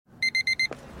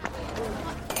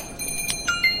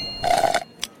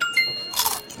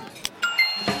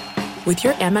With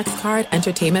your Amex card,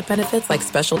 entertainment benefits like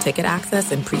special ticket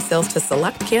access and pre-sales to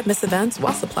select can't-miss events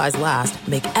while supplies last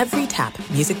make every tap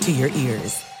music to your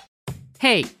ears.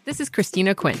 Hey, this is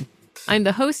Christina Quinn. I'm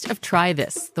the host of Try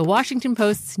This, the Washington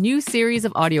Post's new series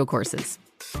of audio courses.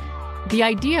 The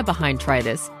idea behind Try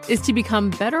This is to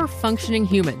become better functioning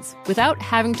humans without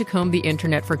having to comb the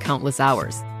internet for countless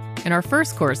hours. In our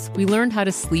first course, we learned how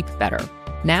to sleep better.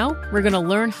 Now, we're going to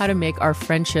learn how to make our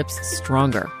friendships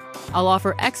stronger. I'll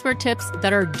offer expert tips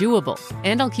that are doable,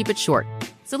 and I'll keep it short.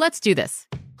 So let's do this.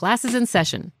 Class is in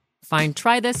session. Find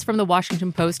Try This from the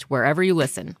Washington Post wherever you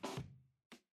listen.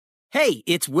 Hey,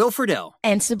 it's Will Friedle.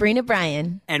 And Sabrina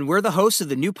Bryan. And we're the hosts of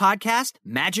the new podcast,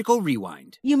 Magical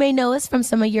Rewind. You may know us from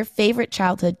some of your favorite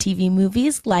childhood TV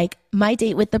movies like My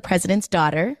Date with the President's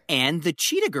Daughter. And the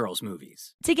Cheetah Girls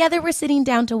movies. Together, we're sitting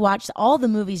down to watch all the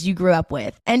movies you grew up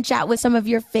with and chat with some of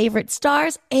your favorite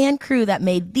stars and crew that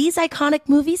made these iconic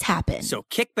movies happen. So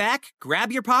kick back,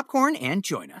 grab your popcorn, and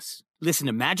join us. Listen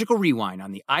to Magical Rewind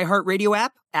on the iHeartRadio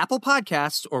app, Apple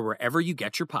Podcasts, or wherever you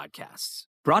get your podcasts.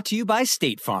 Brought to you by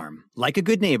State Farm. Like a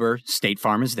good neighbor, State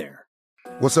Farm is there.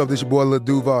 What's up, this your boy Lil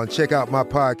Duval, and check out my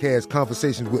podcast,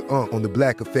 Conversations with Unc, on the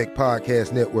Black Effect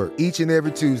Podcast Network. Each and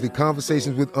every Tuesday,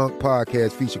 Conversations with Unc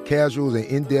podcast feature casuals and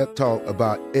in-depth talk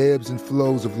about ebbs and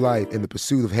flows of life and the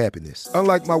pursuit of happiness.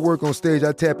 Unlike my work on stage,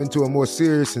 I tap into a more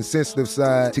serious and sensitive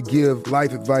side to give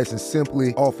life advice and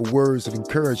simply offer words of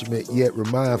encouragement, yet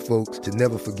remind folks to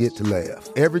never forget to laugh.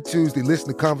 Every Tuesday, listen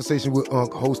to Conversation with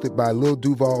Unc, hosted by Lil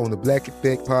Duval on the Black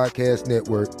Effect Podcast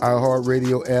Network,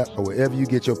 iHeartRadio app, or wherever you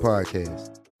get your podcasts.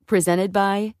 Presented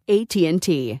by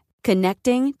AT&T.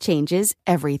 Connecting changes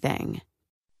everything.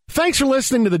 Thanks for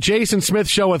listening to the Jason Smith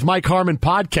Show with Mike Harmon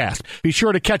podcast. Be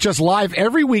sure to catch us live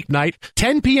every weeknight,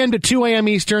 10 p.m. to 2 a.m.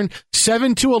 Eastern,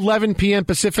 7 to 11 p.m.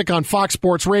 Pacific on Fox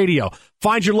Sports Radio.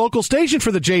 Find your local station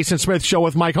for the Jason Smith Show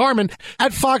with Mike Harmon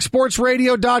at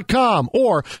foxsportsradio.com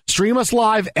or stream us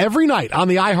live every night on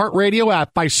the iHeartRadio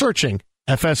app by searching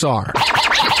FSR.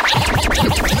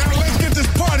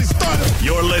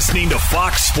 You're listening to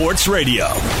Fox Sports Radio.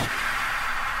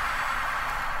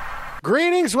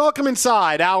 Greetings, welcome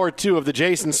inside Hour 2 of the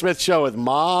Jason Smith Show with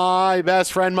my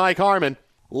best friend Mike Harmon,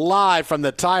 live from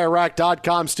the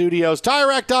TireRack.com studios.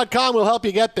 TireRack.com will help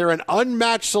you get there. An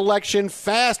unmatched selection,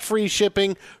 fast free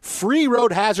shipping, free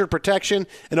road hazard protection,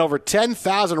 and over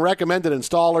 10,000 recommended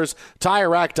installers.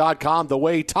 TireRack.com, the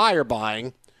way tire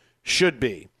buying should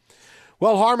be.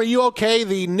 Well, Harm, are you okay?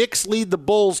 The Knicks lead the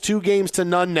Bulls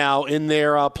 2-0 now in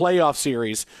their playoff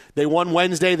series. They won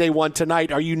Wednesday. They won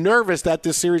tonight. Are you nervous that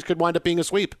this series could wind up being a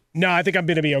sweep? No, I think I'm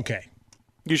going to be okay.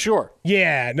 You sure?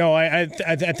 Yeah. No, I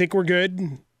think we're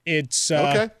good. It's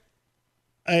okay.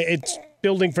 It's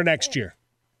building for next year.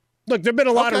 Look, there've been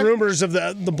a lot of rumors of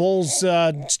the Bulls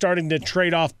starting to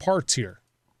trade off parts here.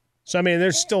 So I mean,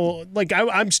 there's still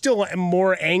I'm still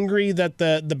more angry that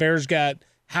the Bears got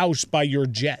housed by your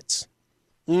Jets.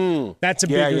 That's a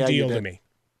bigger deal to me.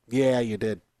 Yeah, you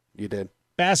did. You did.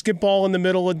 Basketball in the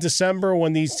middle of December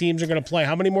when these teams are going to play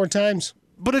how many more times?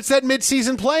 But it's that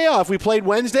midseason playoff. We played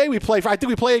Wednesday. I think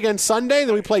we play again Sunday.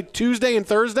 Then we played Tuesday and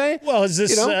Thursday. Well, is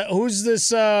this who's this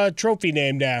trophy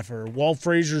named after? Walt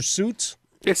Frazier Suits?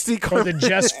 It's the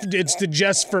it's the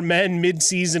Just for Men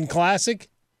midseason classic.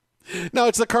 No,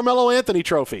 it's the Carmelo Anthony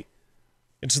Trophy.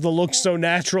 It's the Look So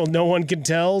Natural No One Can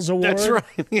Tell's award. That's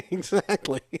right.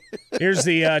 Exactly. Here's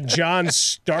the John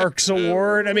Starks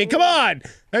award. I mean, come on.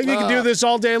 You can do this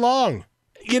all day long.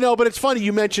 You know, but it's funny.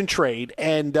 You mentioned trade.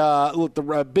 And look,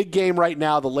 the big game right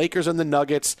now, the Lakers and the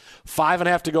Nuggets,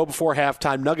 5.5 to go before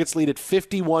halftime. Nuggets lead at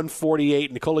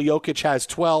 51-48. Nikola Jokic has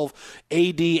 12.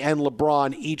 AD and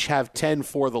LeBron each have 10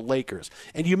 for the Lakers.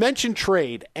 And you mentioned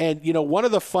trade. And, you know, one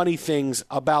of the funny things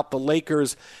about the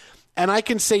Lakers, and I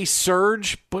can say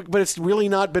surge, but it's really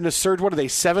not been a surge. What are they,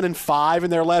 7-5 in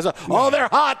their last? Oh, they're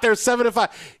hot. They're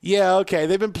 7-5. Yeah, okay.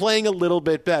 They've been playing a little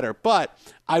bit better. But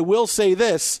I will say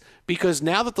this, because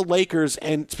now that the Lakers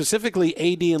and specifically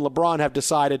AD and LeBron have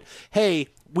decided, hey,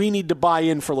 we need to buy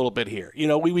in for a little bit here. You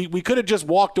know, we could have just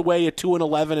walked away at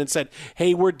 2-11 and said,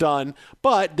 hey, we're done.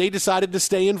 But they decided to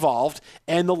stay involved,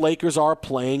 and the Lakers are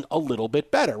playing a little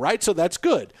bit better, right? So that's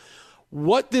good.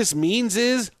 What this means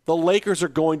is the Lakers are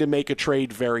going to make a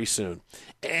trade very soon.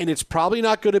 And it's probably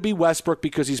not going to be Westbrook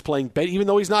because he's playing better. Even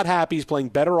though he's not happy, he's playing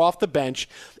better off the bench.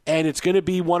 And it's going to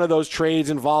be one of those trades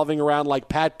involving around like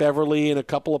Pat Beverly and a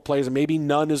couple of players, and maybe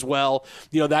Nunn as well.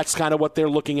 You know, that's kind of what they're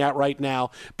looking at right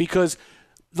now. Because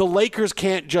the Lakers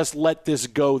can't just let this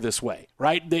go this way,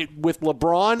 right? With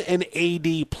LeBron and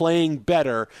AD playing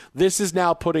better, this is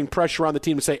now putting pressure on the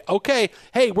team to say, okay,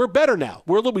 hey, we're better now.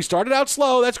 We started out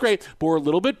slow, that's great, but we're a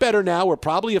little bit better now. We're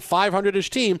probably a 500-ish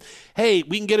team. Hey,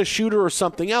 we can get a shooter or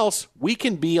something else. We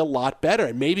can be a lot better,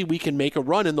 and maybe we can make a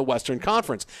run in the Western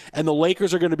Conference. And the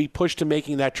Lakers are going to be pushed to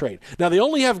making that trade. Now, they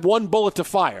only have one bullet to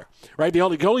fire, right? They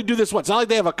can only do this once. It's not like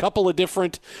they have a couple of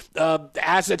different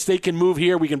assets they can move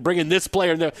here. We can bring in this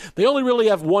player. They only really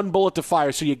have one bullet to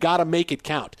fire, so you got to make it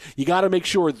count. You got to make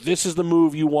sure this is the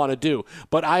move you want to do.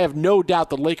 But I have no doubt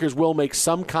the Lakers will make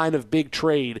some kind of big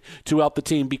trade to help the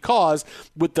team, because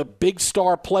with the big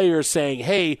star players saying,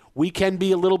 hey, we can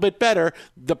be a little bit better,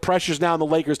 the pressure's now on the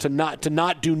Lakers to not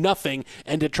do nothing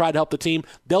and to try to help the team.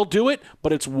 They'll do it,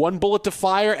 but it's one bullet to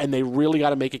fire, and they really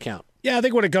got to make it count. Yeah, I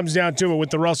think when it comes down to it,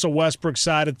 with the Russell Westbrook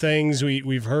side of things,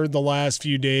 we've heard the last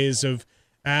few days of,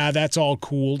 that's all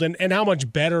cooled. And how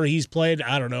much better he's played,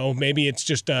 I don't know. Maybe it's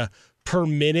just a per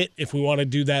minute if we want to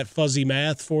do that fuzzy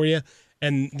math for you.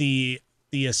 And the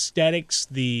aesthetics,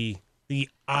 the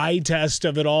eye test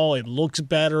of it all, it looks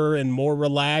better and more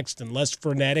relaxed and less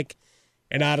frenetic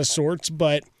and out of sorts.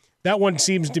 But that one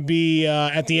seems to be,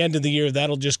 at the end of the year,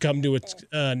 that'll just come to its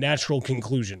natural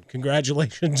conclusion.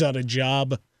 Congratulations on a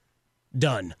job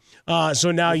done.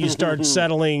 So now you start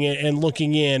settling and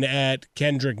looking in at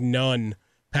Kendrick Nunn,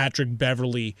 Patrick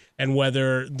Beverley, and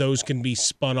whether those can be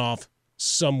spun off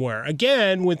somewhere.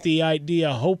 Again, with the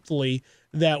idea, hopefully,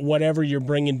 that whatever you're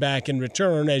bringing back in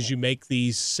return as you make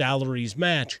these salaries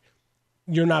match,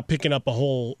 you're not picking up a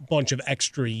whole bunch of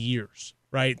extra years,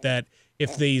 right? That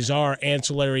if these are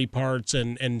ancillary parts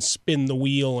and spin the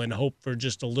wheel and hope for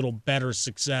just a little better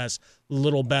success, a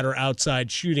little better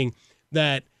outside shooting,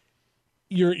 that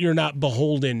you're not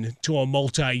beholden to a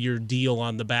multi-year deal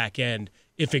on the back end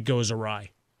if it goes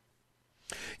awry.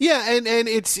 Yeah, and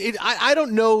I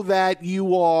don't know that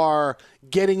you are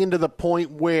getting into the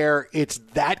point where it's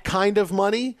that kind of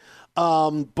money.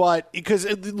 But because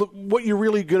what you're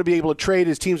really going to be able to trade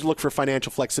is teams look for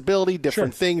financial flexibility,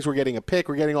 different things. We're getting a pick.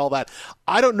 We're getting all that.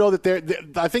 I don't know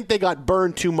that I think they got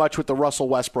burned too much with the Russell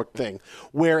Westbrook thing,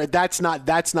 where that's not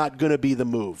going to be the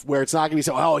move, where it's not going to be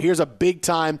so, oh, here's a big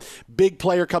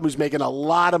player come who's making a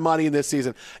lot of money in this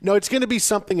season. No, it's going to be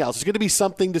something else. It's going to be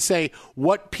something to say,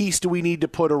 what piece do we need to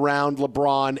put around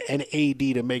LeBron and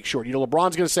AD to make sure?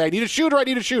 LeBron's going to say, I need a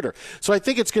shooter. So I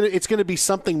think it's going to be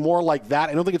something more like that.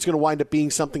 I don't think it's going to wind up being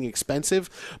something expensive,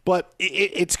 but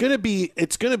it's going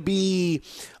to be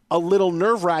a little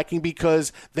nerve-wracking,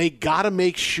 because they got to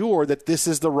make sure that this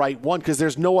is the right one, because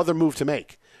there's no other move to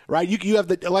make. Right, you have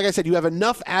like I said, you have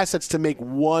enough assets to make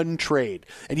one trade,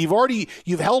 and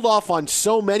you've held off on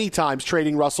so many times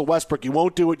trading Russell Westbrook. You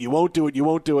won't do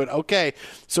it. Okay,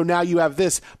 so now you have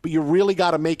this, but you really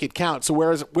got to make it count. So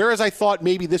whereas I thought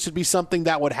maybe this would be something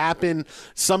that would happen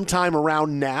sometime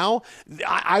around now,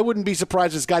 I wouldn't be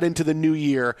surprised if it's got into the new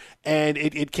year and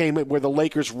it came where the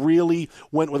Lakers really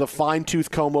went with a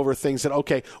fine-tooth comb over things. Said,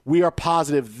 okay, we are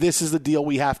positive this is the deal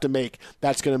we have to make.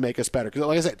 That's going to make us better. Because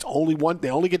like I said, it's only one. They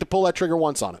only get to pull that trigger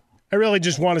once on it. I really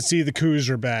just want to see the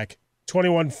Kuzma back.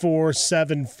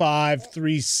 21-4, 7-5,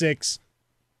 3-6,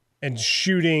 and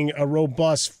shooting a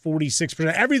robust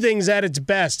 46%. Everything's at its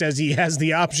best as he has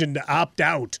the option to opt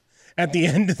out at the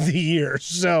end of the year.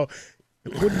 So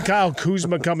wouldn't Kyle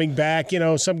Kuzma coming back,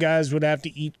 some guys would have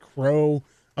to eat crow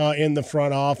in the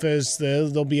front office.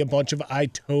 There'll be a bunch of I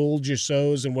told you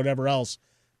so's and whatever else.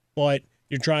 But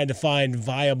you're trying to find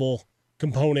viable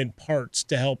component parts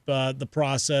to help the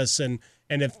process, and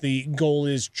if the goal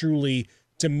is truly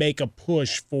to make a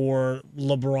push for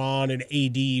LeBron and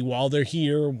AD while they're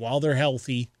here, while they're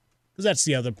healthy, because that's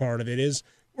the other part of it is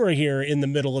we're here in the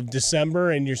middle of December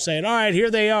and you're saying, all right,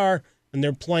 here they are, and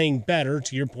they're playing better,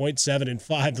 to your point,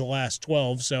 7-5 the last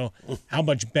 12, so how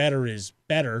much better is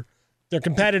better? They're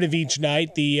competitive each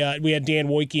night. We had Dan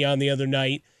Wojcicki on the other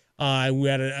night. We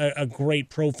had a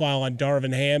great profile on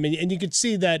Darvin Ham, and you could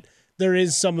see that there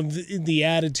is some of the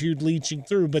attitude leaching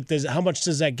through, but how much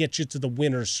does that get you to the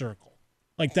winner's circle?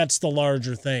 Like, that's the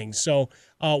larger thing. So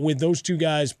with those two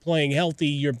guys playing healthy,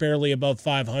 you're barely above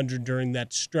 500 during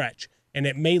that stretch. And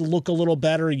it may look a little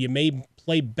better. You may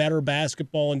play better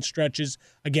basketball in stretches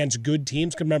against good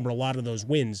teams. Because remember, a lot of those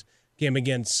wins came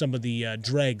against some of the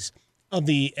dregs of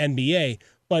the NBA.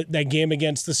 But that game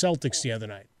against the Celtics the other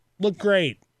night looked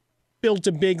great. Built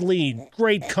a big lead.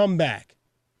 Great comeback.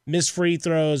 Missed free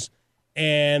throws.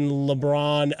 And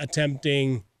LeBron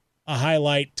attempting a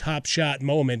highlight top shot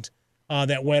moment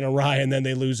that went awry, and then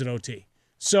they lose an OT.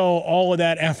 So all of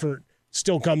that effort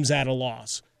still comes at a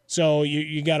loss. So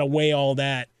you got to weigh all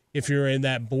that if you're in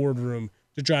that boardroom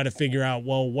to to try to figure out,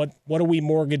 well, what are we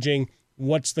mortgaging?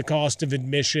 What's the cost of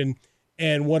admission?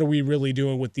 And what are we really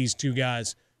doing with these two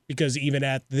guys? Because even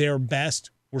at their best,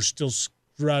 we're still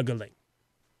struggling.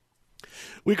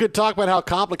 We could talk about how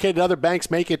complicated other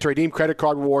banks make it to redeem credit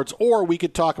card rewards, or we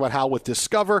could talk about how with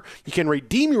Discover, you can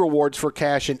redeem your rewards for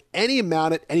cash in any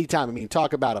amount at any time. I mean,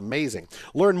 talk about amazing.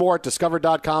 Learn more at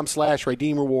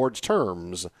discover.com/redeem rewards.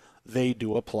 Terms, they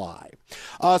do apply.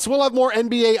 So we'll have more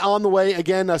NBA on the way.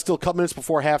 Again, still a couple minutes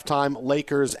before halftime,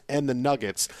 Lakers and the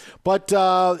Nuggets. But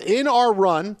in our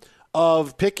run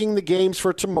of picking the games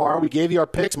for tomorrow, we gave you our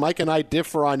picks. Mike and I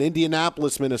differ on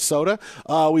Indianapolis, Minnesota.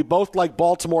 We both like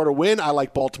Baltimore to win. I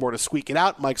like Baltimore to squeak it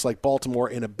out. Mike's like Baltimore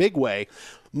in a big way.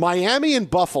 Miami and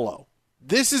Buffalo.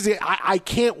 This is it. I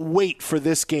can't wait for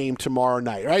this game tomorrow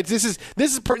night. Right? This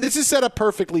is set up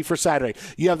perfectly for Saturday.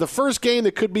 You have the first game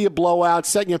that could be a blowout,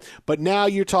 second, but now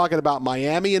you're talking about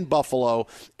Miami and Buffalo,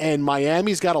 and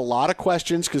Miami's got a lot of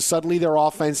questions because suddenly their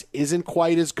offense isn't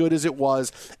quite as good as it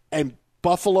was, and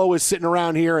Buffalo is sitting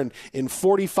around here in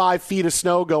 45 feet of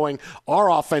snow going, our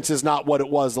offense is not what it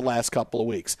was the last couple of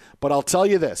weeks. But I'll tell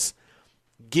you this,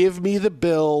 give me the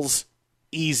Bills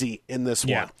easy in this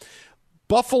one.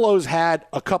 Buffalo's had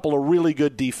a couple of really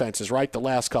good defenses, right, the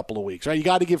last couple of weeks. Right? You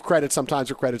got to give credit sometimes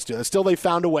where credit's due. Still, they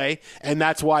found a way, and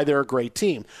that's why they're a great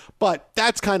team. But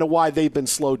that's kind of why they've been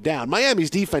slowed down. Miami's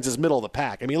defense is middle of the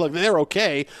pack. I mean, look, they're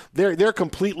okay. They're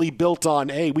completely built on,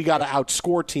 hey, we got to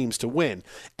outscore teams to win.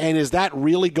 And is that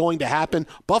really going to happen?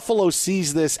 Buffalo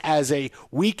sees this as a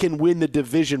we can win the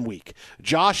division week.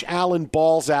 Josh Allen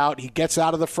balls out. He gets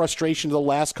out of the frustration of the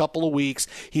last couple of weeks.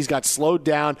 He's got slowed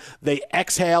down. They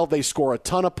exhale. They score a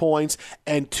ton of points,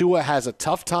 and Tua has a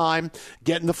tough time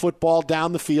getting the football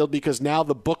down the field because now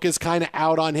the book is kind of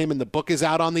out on him and the book is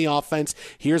out on the offense.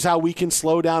 Here's how we can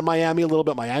slow down Miami a little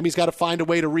bit. Miami's got to find a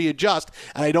way to readjust,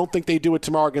 and I don't think they do it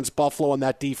tomorrow against Buffalo on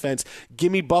that defense.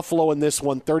 Give me Buffalo in this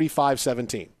one,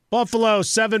 35-17. Buffalo,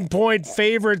 7-point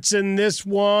favorites in this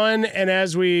one, and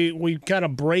as we kind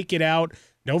of break it out,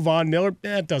 no Von Miller,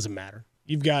 it doesn't matter.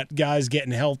 You've got guys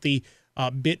getting healthy.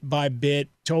 Bit by bit.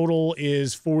 Total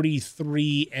is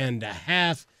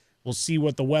 43.5. We'll see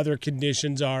what the weather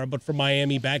conditions are. But for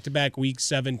Miami, back-to-back weeks,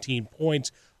 17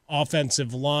 points.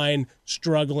 Offensive line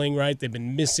struggling, right? They've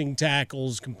been missing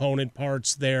tackles, component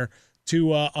parts there.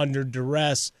 Tua under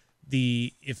duress.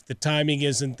 If the timing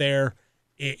isn't there,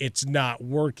 it's not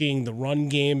working. The run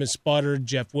game is sputtered.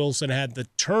 Jeff Wilson had the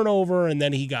turnover, and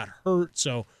then he got hurt.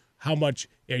 So how much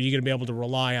are you going to be able to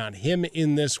rely on him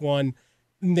in this one?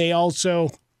 They also,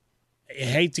 I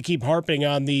hate to keep harping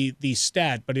on the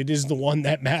stat, but it is the one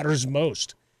that matters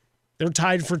most. They're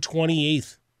tied for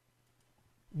 28th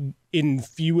in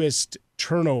fewest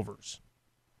turnovers.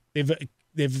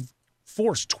 They've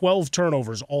forced 12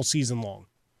 turnovers all season long.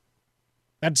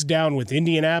 That's down with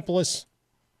Indianapolis,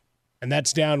 and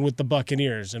that's down with the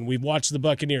Buccaneers. And we've watched the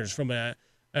Buccaneers from a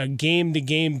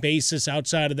game-to-game basis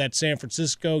outside of that San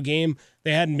Francisco game.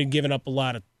 They hadn't been giving up a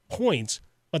lot of points,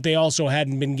 but they also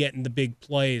hadn't been getting the big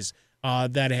plays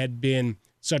that had been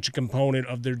such a component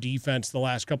of their defense the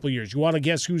last couple of years. You want to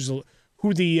guess who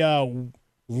the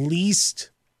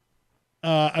least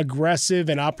aggressive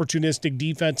and opportunistic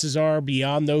defenses are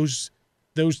beyond those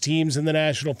teams in the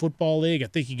National Football League? I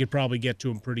think you could probably get to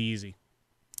them pretty easy.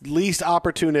 Least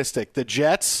opportunistic, the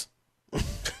Jets?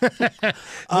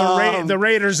 The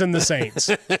Raiders and the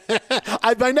Saints.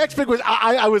 My next pick was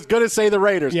I was going to say the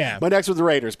Raiders. Yeah. My next was the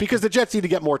Raiders because the Jets need to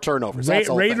get more turnovers.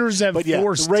 Raiders have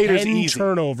forced 10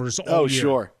 turnovers all year.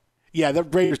 Sure. Yeah, the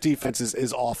Raiders defense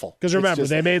is awful. Because remember,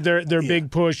 they made their big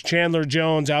push. Chandler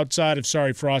Jones, outside of,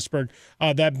 Frostberg,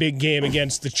 that big game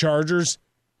against the Chargers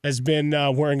has been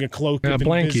wearing a cloak of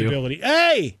invisibility.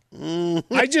 Hey!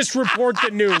 I just report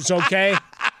the news, okay?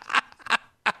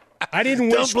 I didn't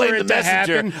wish for it to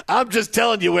happen. I'm just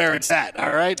telling you where it's at,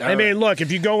 all right? I mean, look,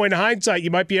 if you go in hindsight,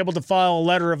 you might be able to file a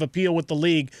letter of appeal with the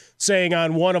league saying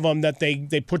on one of them that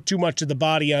they put too much of the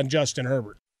body on Justin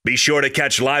Herbert. Be sure to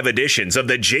catch live editions of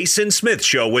The Jason Smith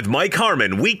Show with Mike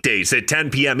Harmon weekdays at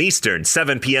 10 p.m. Eastern,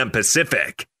 7 p.m.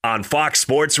 Pacific on Fox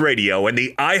Sports Radio and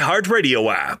the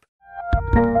iHeartRadio app.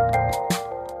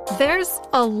 There's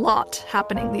a lot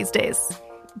happening these days.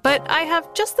 But I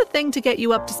have just the thing to get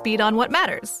you up to speed on what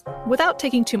matters, without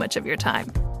taking too much of your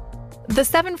time. The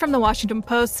 7 from the Washington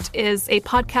Post is a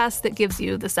podcast that gives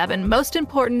you the 7 most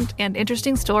important and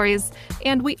interesting stories,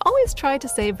 and we always try to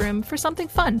save room for something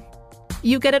fun.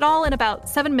 You get it all in about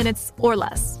 7 minutes or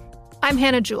less. I'm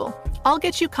Hannah Jewell. I'll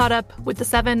get you caught up with the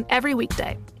 7 every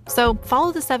weekday. So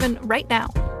follow the 7 right now.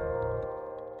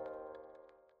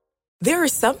 There are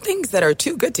some things that are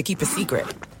too good to keep a secret.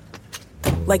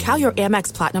 Like how your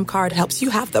Amex Platinum card helps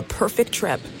you have the perfect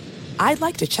trip. I'd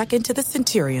like to check into the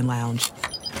Centurion Lounge.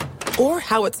 Or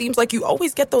how it seems like you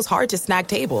always get those hard-to-snag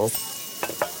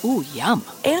tables. Ooh, yum.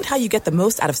 And how you get the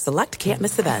most out of select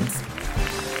can't-miss events.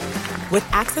 With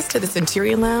access to the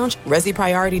Centurion Lounge, Resi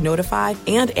Priority Notify,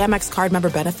 and Amex card member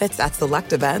benefits at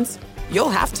select events, you'll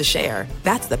have to share.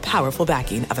 That's the powerful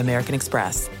backing of American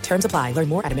Express. Terms apply. Learn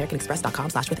more at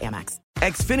americanexpress.com/withAmex.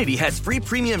 Xfinity has free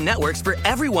premium networks for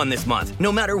everyone this month,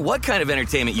 no matter what kind of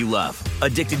entertainment you love.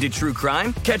 Addicted to true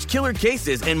crime? Catch killer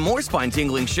cases and more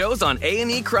spine-tingling shows on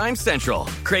A&E Crime Central.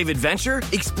 Crave adventure?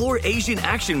 Explore Asian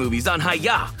action movies on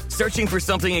Hayya. Searching for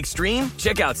something extreme?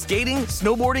 Check out skating,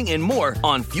 snowboarding, and more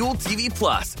on Fuel TV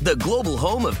Plus, the global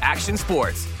home of action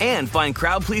sports. And find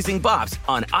crowd-pleasing bops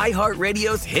on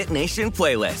iHeartRadio's Hit Nation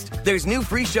playlist. There's new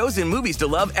free shows and movies to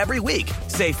love every week.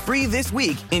 Say free this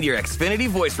week in your Xfinity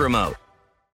voice remote.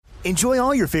 Enjoy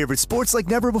all your favorite sports like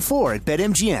never before at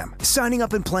BetMGM. Signing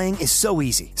up and playing is so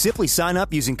easy. Simply sign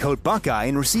up using code Buckeye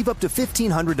and receive up to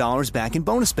 $1,500 back in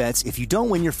bonus bets if you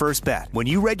don't win your first bet. When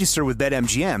you register with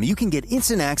BetMGM, you can get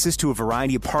instant access to a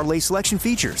variety of parlay selection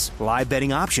features, live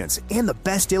betting options, and the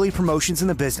best daily promotions in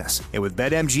the business. And with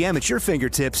BetMGM at your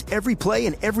fingertips, every play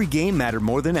and every game matter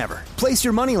more than ever. Place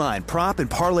your moneyline, prop, and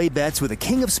parlay bets with the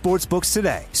king of sportsbooks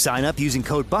today. Sign up using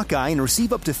code Buckeye and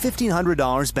receive up to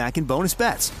 $1,500 back in bonus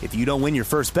bets if you don't win your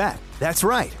first bet. That's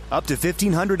right, up to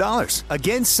 $1,500.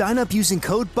 Again, sign up using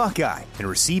code Buckeye and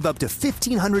receive up to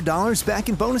 $1,500 back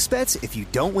in bonus bets if you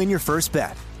don't win your first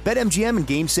bet. BetMGM and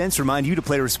GameSense remind you to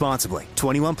play responsibly.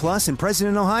 21 plus and present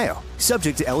in Ohio.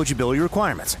 Subject to eligibility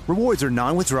requirements. Rewards are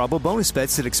non-withdrawable bonus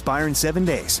bets that expire in 7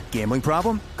 days. Gambling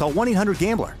problem? Call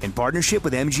 1-800-GAMBLER in partnership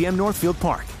with MGM Northfield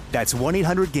Park. That's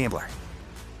 1-800-GAMBLER.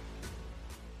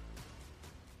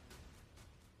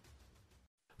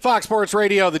 Fox Sports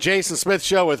Radio, the Jason Smith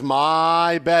Show with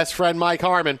my best friend Mike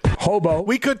Harmon. Hobo.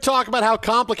 We could talk about how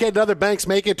complicated other banks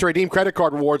make it to redeem credit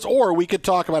card rewards, or we could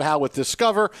talk about how with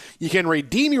Discover you can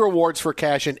redeem your rewards for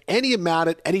cash in any amount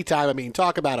at any time. I mean,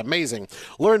 talk about amazing.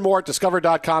 Learn more at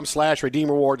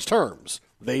discover.com/redeem rewards. Terms,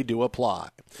 they do apply.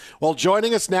 Well,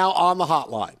 joining us now on the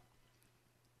hotline,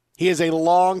 he is a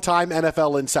longtime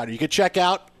NFL insider. You can check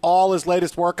out all his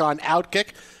latest work on Outkick.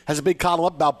 Has a big column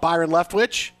up about Byron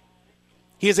Leftwich.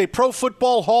 He is a Pro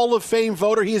Football Hall of Fame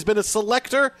voter. He has been a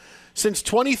selector since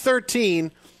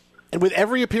 2013, and with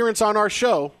every appearance on our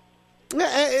show, you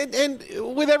can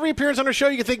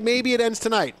think maybe it ends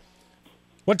tonight.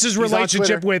 What's his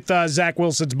relationship with Zach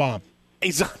Wilson's mom?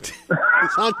 He's on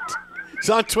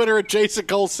Twitter at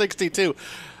JasonCole62.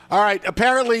 All right,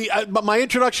 apparently, but my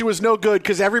introduction was no good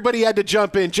because everybody had to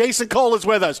jump in. Jason Cole is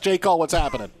with us. J. Cole, what's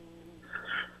happening?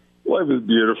 Life is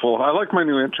beautiful. I like my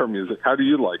new intro music. How do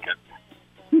you like it?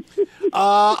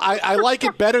 I like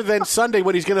it better than Sunday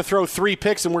when he's going to throw 3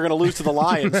 picks and we're going to lose to the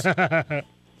Lions.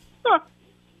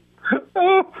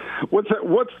 What's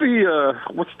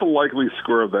the likely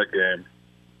score of that game?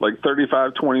 Like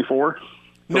 35-24?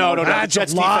 No. That's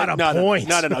Jets a lot defense, of points.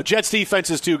 No. Jets defense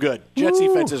is too good. Jets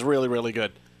defense is really, really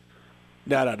good.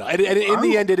 No. And in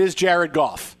the end, it is Jared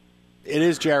Goff. It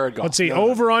is Jared Goff. Let's see.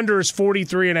 Over-under is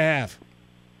 43.5.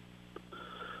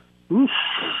 Oof.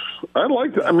 I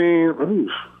like that. I mean,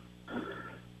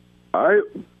 I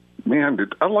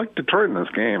like Detroit in this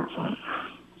game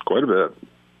quite a bit.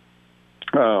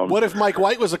 What if Mike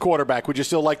White was a quarterback? Would you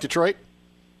still like Detroit?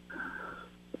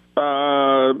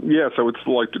 Yes, I would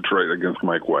still like Detroit against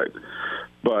Mike White,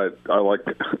 but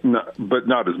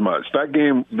not as much. That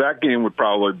game would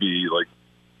probably be like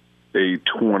a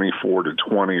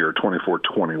 24-20 or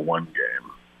 24-21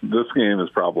 game. This game is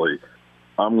probably,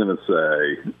 I'm going to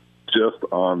say, just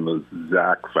on the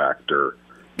Zach factor.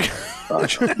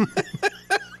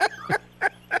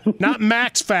 Not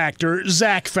Max factor,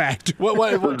 Zach factor. What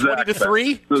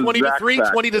 20-3?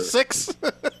 20-3? 20-6?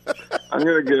 I'm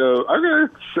gonna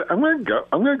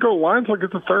go Lions will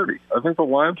get to 30. I think the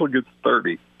Lions will get to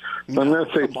 30. So I'm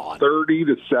gonna say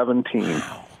 30-17.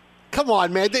 Wow. Come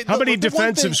on, man. How many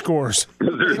defensive scores?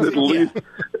 There's at least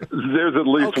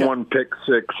one pick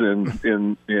six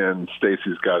in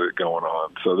Stacy's got it going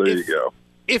on. So there you go.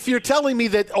 If you're telling me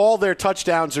that all their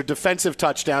touchdowns are defensive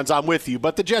touchdowns, I'm with you.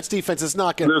 But the Jets defense is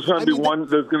not going to. There's going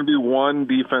to be one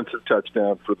defensive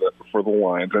touchdown for the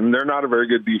Lions, and they're not a very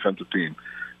good defensive team,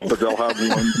 but they'll have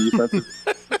one defensive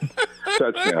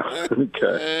touchdown.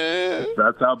 Okay,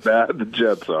 that's how bad the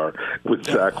Jets are with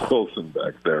Zach Wilson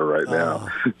back there right now.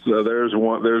 So there's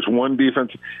one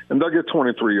defense, and they'll get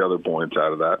 23 other points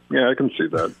out of that. Yeah, I can see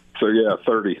that. So yeah,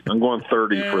 30. I'm going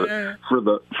 30 for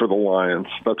the Lions.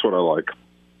 That's what I like.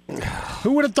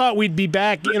 Who would have thought we'd be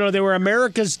back? You know, they were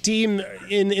America's team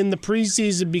in the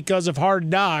preseason because of Hard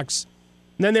Knocks.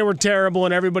 And then they were terrible,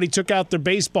 and everybody took out their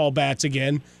baseball bats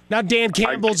again. Now Dan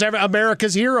Campbell's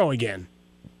America's hero again.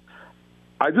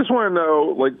 I just want to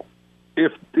know, like,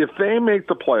 if they make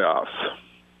the playoffs,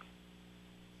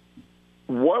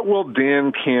 what will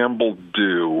Dan Campbell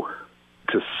do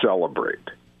to celebrate?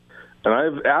 And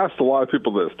I've asked a lot of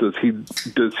people this. He's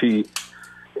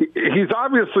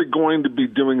obviously going to be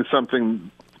doing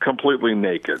something completely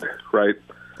naked, right?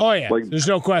 Oh yeah, like, there's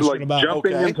no question about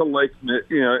jumping into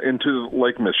into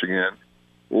Lake Michigan,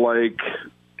 like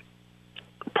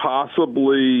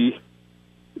possibly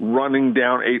running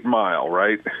down 8 Mile,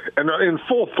 right? And in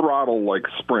full throttle, like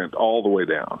sprint all the way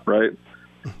down, right?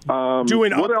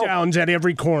 Doing up-downs at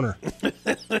every corner.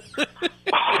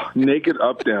 Naked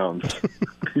up-downs.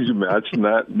 Can you imagine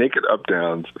that? Naked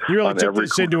up-downs. You really took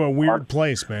this into a weird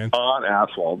place, man. On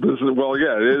asphalt. It is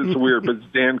weird, but it's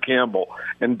Dan Campbell.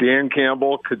 And Dan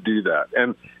Campbell could do that.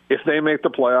 And if they make the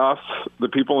playoffs, the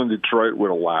people in Detroit would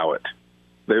allow it.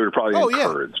 They would probably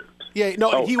encourage it. Yeah,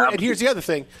 no, and here's the other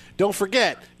thing. Don't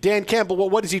forget, Dan Campbell,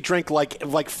 what does he drink?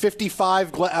 Like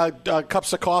 55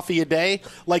 cups of coffee a day?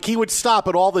 Like, he would stop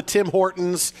at all the Tim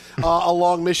Hortons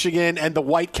along Michigan and the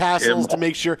White Castles to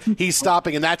make sure he's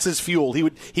stopping, and that's his fuel. He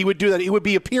would do that. It would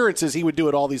be appearances he would do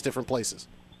at all these different places.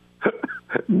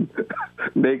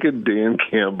 Naked Dan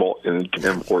Campbell in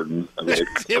Tim Hortons.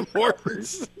 Tim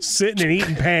Hortons. Sitting and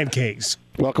eating pancakes.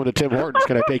 Welcome to Tim Hortons.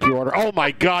 Can I take your order? Oh,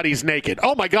 my God, he's naked.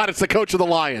 Oh, my God, it's the coach of the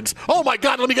Lions. Oh, my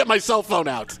God, let me get my cell phone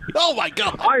out. Oh, my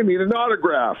God. I need an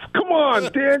autograph. Come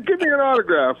on, Dan, give me an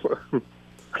autograph.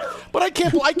 But I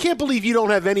can't believe you don't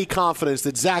have any confidence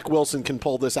that Zach Wilson can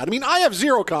pull this out. I mean, I have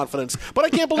zero confidence, but I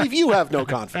can't believe you have no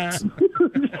confidence.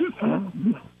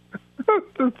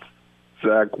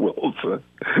 Zach Wilson.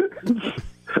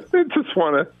 I just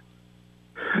want to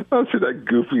see that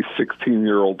goofy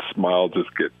 16-year-old smile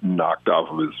just get knocked off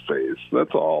of his face.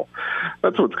 That's all.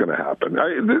 That's what's going to happen.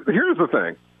 Here's the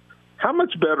thing. How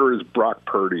much better is Brock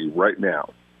Purdy right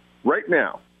now,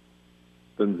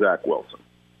 than Zach Wilson?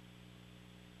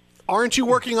 Aren't you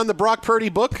working on the Brock Purdy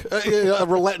book,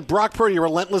 Brock Purdy, A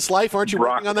Relentless Life? Aren't you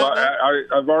working on that?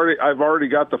 I've already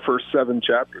got the first 7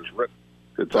 chapters written.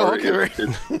 It's already,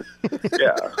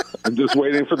 yeah. I'm just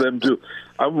waiting for them to.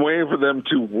 I'm waiting for them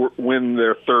to win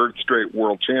their 3rd straight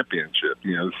world championship.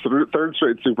 You know, 3rd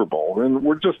straight Super Bowl, and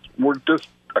we're just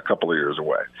a couple of years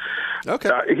away. Okay.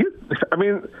 I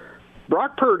mean,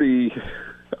 Brock Purdy.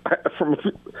 I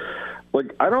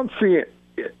don't see it.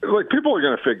 Like, people are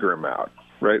going to figure him out,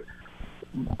 right?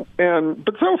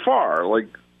 But so far, like,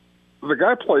 the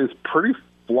guy plays pretty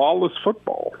flawless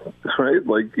football, right?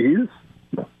 Like, he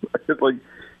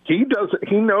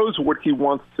knows what he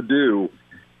wants to do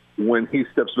when he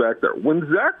steps back there. When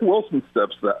Zach Wilson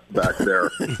steps back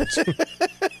there,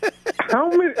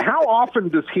 how often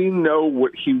does he know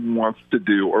what he wants to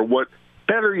do, or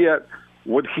better yet,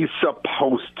 what he's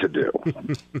supposed to do?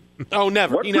 Oh,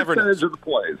 never. What he never percentage knows. of the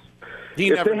plays?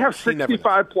 If they have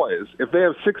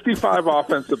 65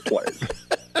 offensive plays,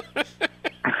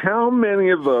 how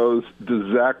many of those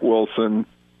does Zach Wilson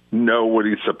know what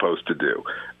he's supposed to do?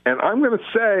 And I'm going to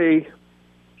say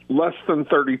less than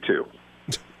 32.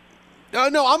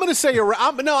 No, I'm going to say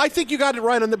I think you got it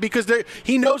right on because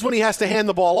he knows when he has to hand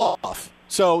the ball off.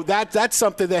 So that's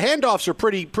something. The handoffs are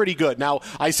pretty good. Now,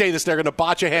 I say this, they're going to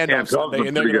botch a handoff Sunday,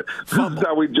 and they're going to fumble. This is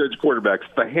how we judge quarterbacks.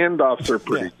 The handoffs are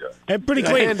pretty good. And pretty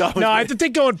clean. No, I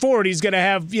think going forward, he's going to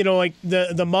have, like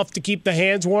the muff to keep the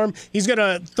hands warm. He's going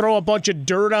to throw a bunch of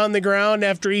dirt on the ground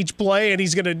after each play, and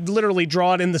he's going to literally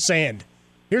draw it in the sand.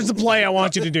 Here's the play I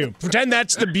want you to do. Pretend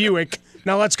that's the Buick.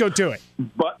 Now let's go to it.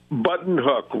 Button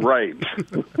hook, right.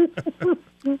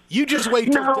 You just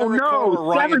wait till Derek Carr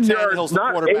or Ryan Tannehill's the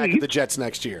quarterback of the Jets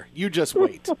next year. You just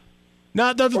wait.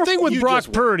 Now, the thing with Brock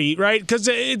Purdy, right, because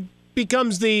it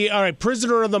becomes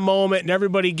prisoner of the moment and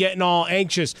everybody getting all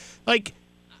anxious. Like,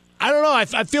 I don't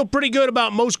know. I feel pretty good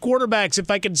about most quarterbacks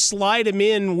if I could slide him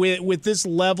in with this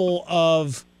level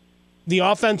of the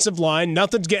offensive line.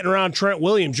 Nothing's getting around Trent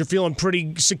Williams. You're feeling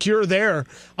pretty secure there.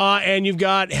 And you've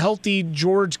got healthy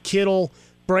George Kittle,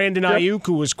 Brandon Ayuk,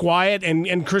 who was quiet,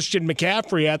 and Christian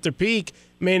McCaffrey at their peak.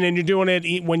 Man, and you're doing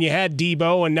it when you had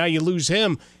Debo, and now you lose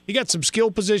him. You got some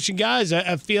skill position guys.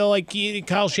 I feel like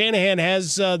Kyle Shanahan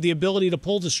has the ability to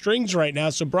pull the strings right now.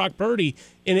 So Brock Purdy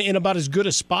in about as good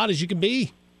a spot as you can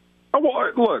be. Oh,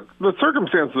 well, look, the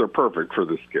circumstances are perfect for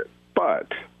this kid. But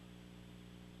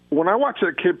when I watch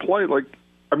that kid play,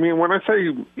 when I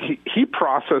say he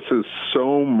processes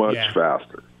so much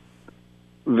faster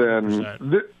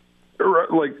than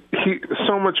like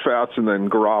so much faster than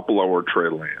Garoppolo or Trey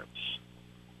Lance.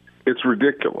 It's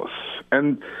ridiculous.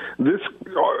 And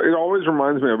it always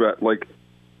reminds me about like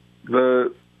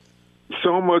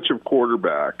so much of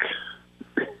quarterback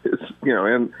is,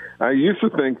 and I used to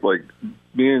think like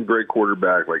being a great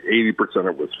quarterback, like 80% of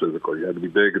it was physical. You had to be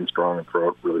big and strong and throw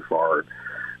it really far and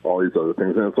all these other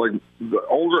things. And it's like the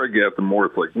older I get, the more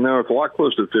it's like, no, it's a lot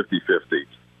closer to 50-50.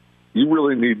 You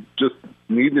really need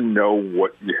to know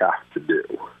what you have to do.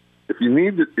 If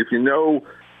you know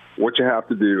what you have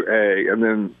to do, A, and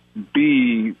then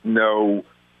B, know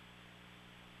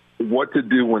what to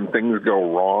do when things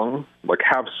go wrong, like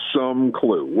have some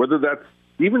clue, whether that's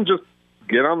even just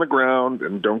get on the ground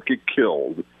and don't get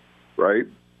killed, right?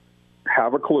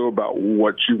 Have a clue about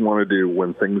what you want to do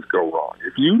when things go wrong.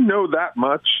 If you know that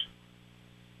much,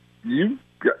 you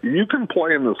can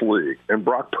play in this league, and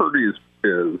Brock Purdy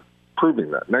is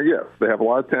proving that. Now, yes, they have a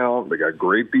lot of talent. They got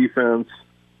great defense,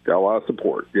 got a lot of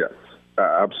support. Yes,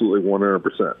 absolutely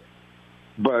 100%.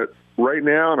 But right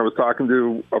now, and I was talking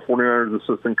to a 49ers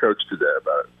assistant coach today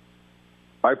about it,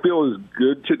 I feel as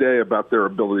good today about their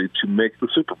ability to make the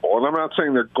Super Bowl. And I'm not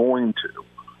saying they're going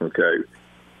to, okay?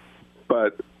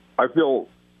 But I feel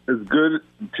as good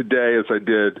today as I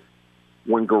did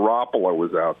when Garoppolo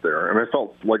was out there. And I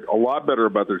felt like a lot better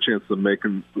about their chances of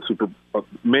making the Super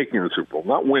Bowl.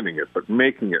 Not winning it, but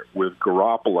making it with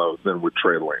Garoppolo than with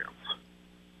Trey Lance.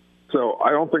 So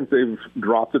I don't think they've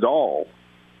dropped it all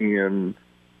in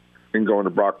going to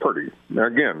Brock Purdy. Now,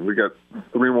 again, we got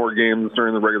 3 more games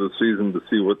during the regular season to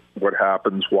see what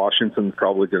happens. Washington's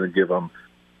probably going to give them,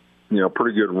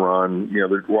 pretty good run.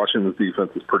 Washington's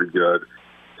defense is pretty good,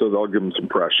 so they'll give them some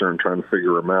pressure and trying to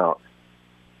figure them out.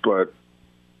 But,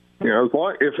 as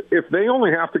long if they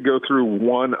only have to go through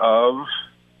one of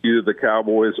either the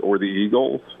Cowboys or the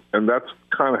Eagles, and that's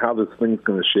kind of how this thing's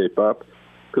going to shape up,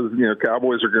 because,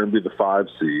 Cowboys are going to be the 5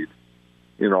 seed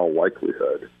in all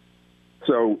likelihood.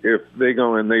 So if they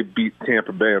go and they beat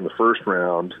Tampa Bay in the first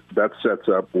round, that sets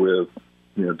up with,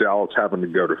 Dallas having to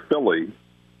go to Philly.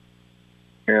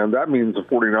 And that means the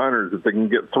 49ers, if they can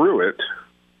get through it,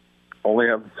 only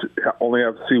have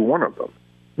to see one of them.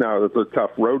 Now, that's a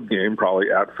tough road game,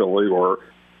 probably at Philly or,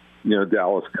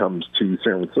 Dallas comes to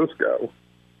San Francisco.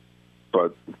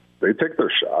 But they take their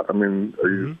shot. I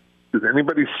mean, is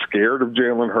anybody scared of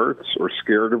Jalen Hurts or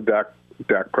scared of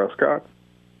Dak Prescott?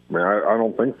 I mean, I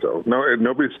don't think so. No,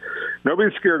 nobody's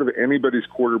scared of anybody's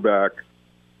quarterback,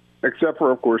 except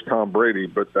for, of course, Tom Brady.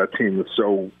 But that team is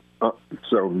so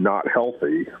not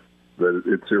healthy that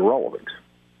it's irrelevant.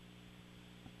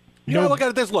 Look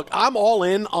at this. Look, I'm all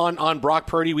in on Brock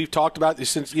Purdy. We've talked about this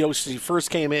since he first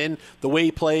came in, the way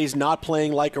he plays, not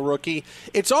playing like a rookie.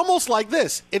 It's almost like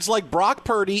this. It's like Brock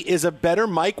Purdy is a better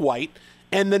Mike White,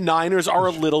 and the Niners are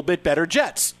a little bit better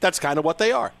Jets. That's kind of what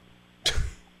they are.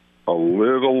 A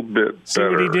little bit better. See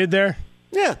what he did there?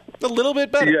 Yeah, a little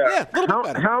bit better. Yeah, a little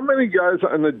bit better. How many guys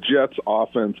on the Jets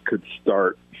offense could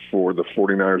start for the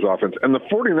 49ers offense? And the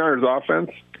 49ers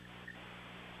offense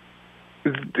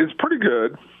is pretty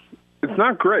good. It's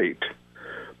not great.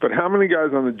 But how many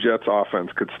guys on the Jets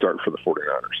offense could start for the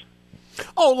 49ers?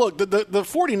 Oh, look, the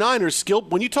 49ers skill,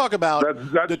 when you talk about...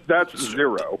 That's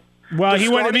zero. Well, he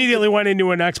immediately went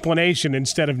into an explanation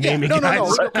instead of naming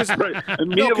guys. Right.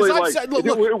 Immediately,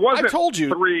 it wasn't I told you.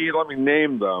 3, let me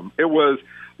name them. It was,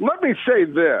 let me say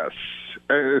this.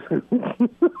 Yeah,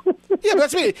 but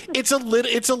that's me. It's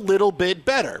a little bit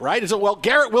better, right?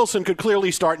 Garrett Wilson could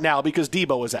clearly start now because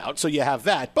Debo is out, so you have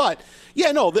that. But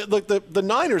the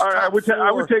Niners. I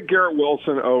would take Garrett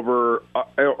Wilson over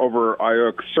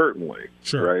Ayuk, certainly.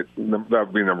 Sure, right? That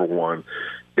would be number one.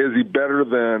 Is he better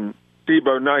than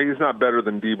Debo? No, he's not better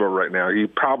than Debo right now. He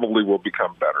probably will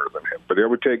become better than him, but I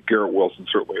would take Garrett Wilson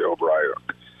certainly over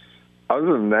Ayuk.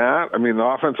 Other than that, I mean, the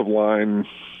offensive line.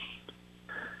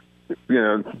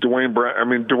 Dwayne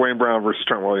Brown versus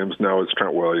Trent Williams. No, it's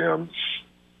Trent Williams.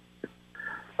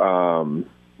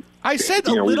 I said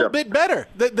a little bit better.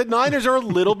 The Niners are a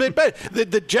little bit better.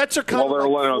 The Jets are kind of they're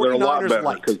a lot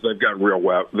better because they've got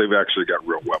they've actually got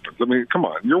real weapons. I mean, come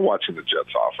on, you're watching the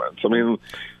Jets offense. I mean,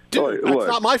 dude, it's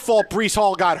not my fault. Breece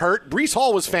Hall got hurt. Breece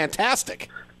Hall was fantastic.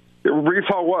 Breece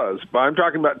Hall was, but I'm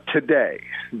talking about today.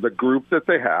 The group that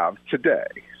they have today.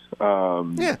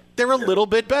 They're a little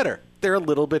bit better. They're a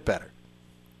little bit better.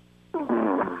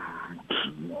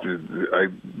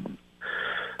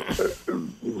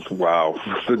 Wow.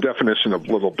 The definition of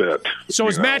little bit. So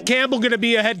is Matt Campbell going to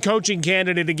be a head coaching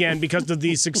candidate again because of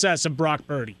the success of Brock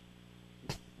Purdy?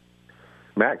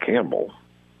 Matt Campbell?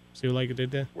 See what I did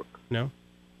there? No?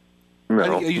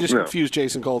 No, You just confused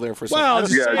Jason Cole there for a second. Well,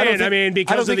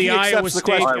 because of the Iowa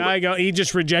State guy, he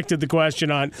just rejected the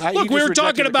question on. Look, we were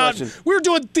talking about, we were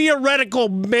doing theoretical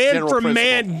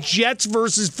man-for-man Jets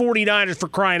versus 49ers for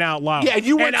crying out loud. Yeah, and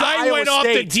you went to I Iowa went off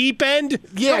the State. deep end?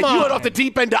 Yeah, you went off the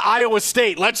deep end to Iowa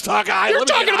State. Let's talk Iowa. You're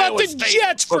talking about Iowa the State.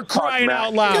 Jets for crying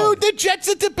out loud. Dude, the Jets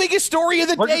are the biggest story of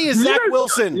the day is Zach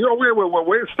Wilson.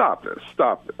 Wait, stop this.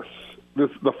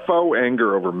 The faux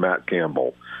anger over Matt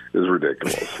Campbell is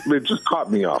ridiculous. It just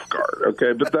caught me off guard,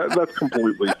 okay? But that's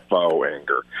completely faux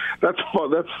anger. That's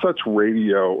such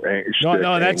radio anger.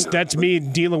 No, that's me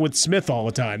dealing with Smith all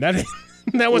the time. That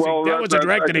wasn't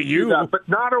directed at you. But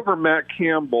not over Matt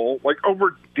Campbell. Like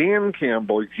over Dan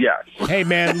Campbell, yes. Hey,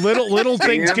 man, little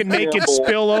things can make it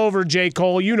spill over, J.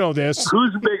 Cole. You know this.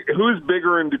 Who's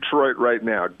bigger in Detroit right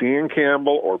now, Dan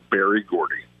Campbell or Barry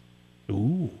Gordy?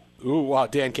 Ooh, wow,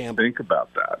 Dan Campbell. Think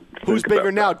about that. Who's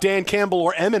bigger now, Dan Campbell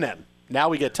or Eminem? Now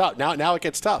we get tough. Now it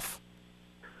gets tough.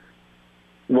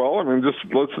 Well, I mean, just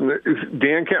listen.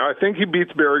 Dan Campbell, I think he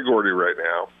beats Barry Gordy right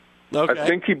now. Okay. I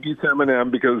think he beats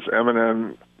Eminem because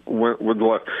Eminem went with the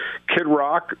left. Kid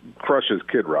Rock crushes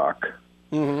Kid Rock.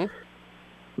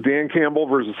 Mm-hmm. Dan Campbell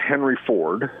versus Henry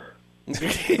Ford.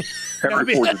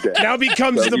 Now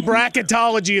becomes the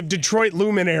bracketology of Detroit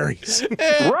luminaries.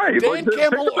 Right. Dan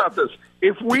Campbell, think about this.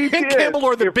 If we Dan did, Campbell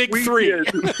or the Big Three.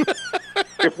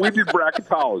 If we did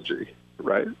bracketology,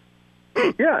 right?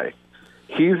 Yeah.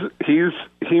 He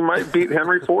might beat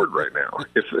Henry Ford right now.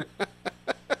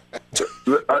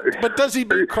 But does he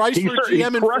beat Chrysler,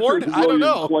 GM, and Ford? I don't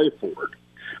know.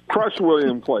 Crush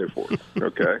William Clayford.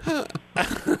 Okay.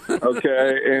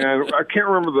 Okay, and I can't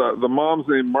remember the mom's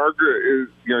name. Margaret is,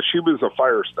 she was a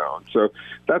Firestone, so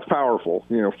that's powerful.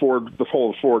 Ford, the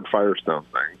whole Ford Firestone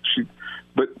thing.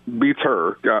 But beats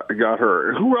her, got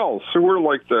her. Who else? Who were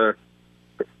like the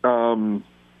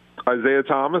Isaiah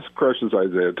Thomas crushes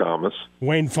Isaiah Thomas.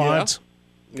 Wayne Fonts.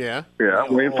 Yeah.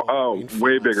 Wayne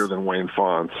way bigger than Wayne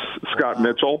Fonts. Scott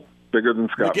Mitchell, bigger than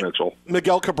Scott Mitchell.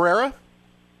 Miguel Cabrera.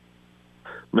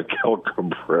 Miguel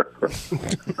Cabrera.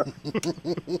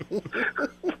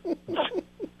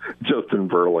 Justin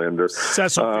Verlander.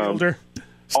 Cecil Fielder.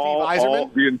 All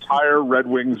the entire Red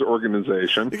Wings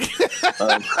organization.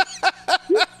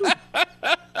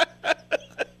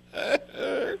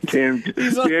 Dan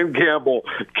Campbell,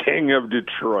 king of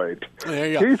Detroit. There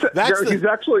you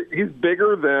go. He's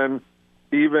bigger than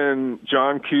even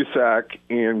John Cusack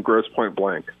in Grosse Pointe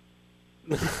Blank,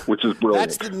 which is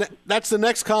brilliant. That's the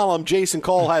next column Jason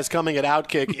Cole has coming at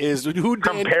Outkick is who Dan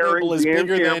comparing Campbell is Dan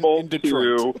bigger Campbell than in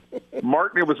Detroit. To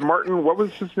Martin. It was Martin. What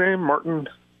was his name? Martin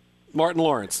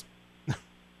Lawrence.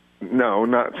 No,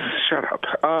 not. Shut up.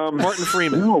 Martin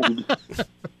Freeman. No.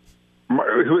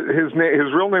 His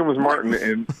real name was Martin.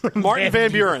 And Martin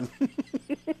Van Buren.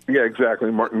 Yeah,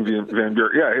 exactly. Martin Van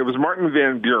Buren. Yeah, it was Martin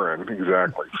Van Buren.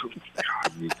 Exactly.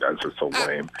 God, you guys are so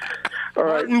lame. All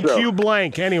right, Martin Q.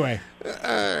 Blank. Anyway. All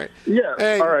right. Yeah.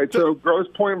 Hey, all right. So Grosse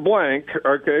Pointe Blank.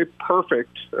 Okay.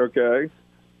 Perfect. Okay.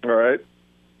 All right.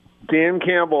 Dan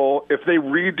Campbell. If they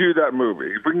redo that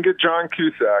movie, if we can get John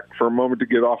Cusack for a moment to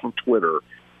get off of Twitter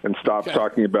and stop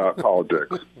talking about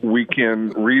politics, we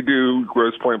can redo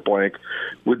Grosse Pointe Blank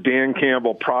with Dan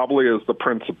Campbell probably as the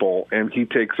principal, and he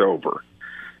takes over.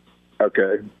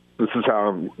 Okay, this is how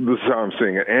I'm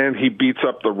seeing it, and he beats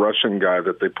up the Russian guy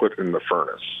that they put in the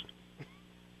furnace.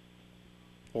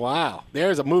 Wow,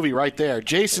 there's a movie right there.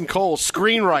 Jason Cole,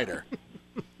 screenwriter.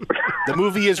 The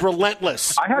movie is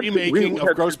Relentless, remaking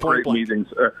of Grosse Pointe Blank. Meetings.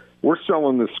 We're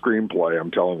selling this screenplay,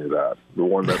 I'm telling you that. The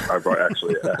one that I've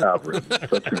actually have written. That's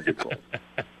going to get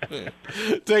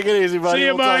sold. Take it easy, buddy. See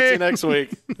you, we'll talk to you next week.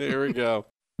 There we go.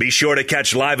 Be sure to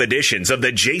catch live editions of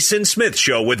The Jason Smith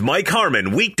Show with Mike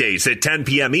Harmon weekdays at 10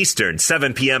 p.m. Eastern,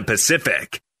 7 p.m.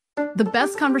 Pacific. The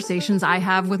best conversations I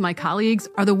have with my colleagues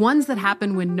are the ones that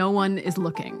happen when no one is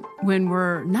looking, when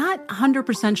we're not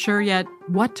 100% sure yet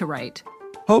what to write.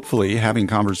 Hopefully, having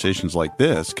conversations like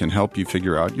this can help you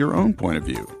figure out your own point of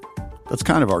view. That's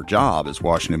kind of our job as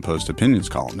Washington Post opinions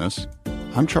columnists.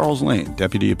 I'm Charles Lane,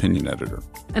 Deputy Opinion Editor.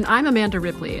 And I'm Amanda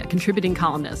Ripley, a contributing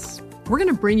columnist. We're going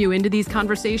to bring you into these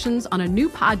conversations on a new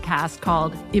podcast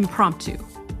called Impromptu.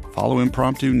 Follow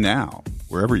Impromptu now,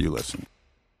 wherever you listen.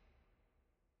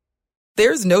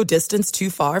 There's no distance too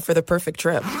far for the perfect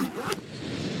trip.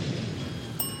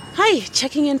 Hi,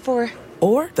 checking in for...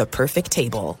 Or the perfect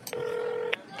table.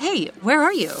 Hey, where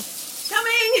are you?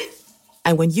 Coming!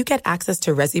 And when you get access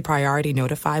to Resi Priority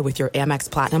Notify with your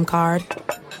Amex Platinum card...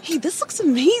 Hey, this looks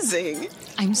amazing.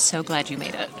 I'm so glad you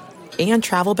made it. And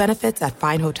travel benefits at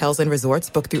fine hotels and resorts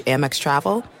booked through Amex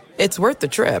Travel, it's worth the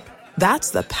trip.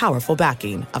 That's the powerful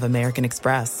backing of American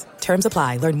Express. Terms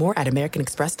apply. Learn more at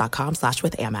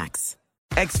americanexpress.com/withAmex.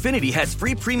 Xfinity has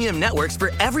free premium networks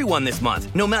for everyone this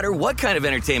month, no matter what kind of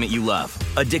entertainment you love.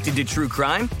 Addicted to true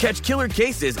crime? Catch killer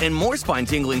cases and more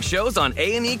spine-tingling shows on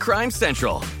A&E Crime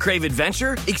Central. Crave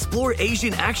adventure? Explore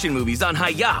Asian action movies on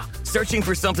Hi-YAH. Searching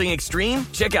for something extreme?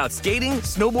 Check out skating,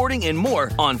 snowboarding, and more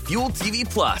on Fuel TV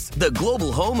Plus, the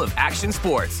global home of action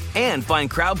sports. And find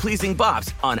crowd-pleasing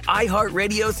bops on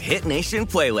iHeartRadio's Hit Nation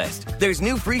playlist. There's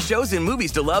new free shows and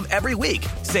movies to love every week.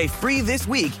 Say free this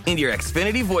week in your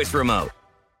Xfinity voice remote.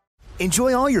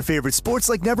 Enjoy all your favorite sports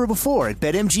like never before at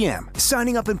BetMGM.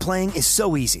 Signing up and playing is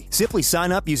so easy. Simply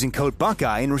sign up using code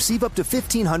Buckeye and receive up to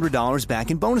 $1,500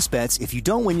 back in bonus bets if you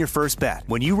don't win your first bet.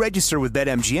 When you register with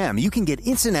BetMGM, you can get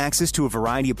instant access to a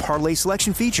variety of parlay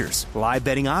selection features, live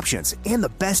betting options, and the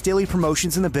best daily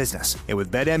promotions in the business. And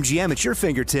with BetMGM at your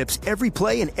fingertips, every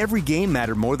play and every game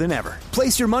matter more than ever.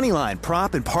 Place your moneyline,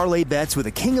 prop, and parlay bets with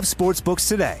the king of sportsbooks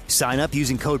today. Sign up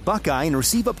using code Buckeye and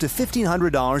receive up to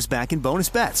 $1,500 back in bonus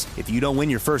bets if you don't win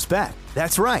your first bet.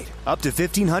 That's right, up to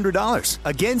 $1,500.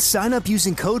 Again, sign up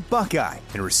using code Buckeye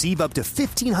and receive up to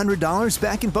 $1,500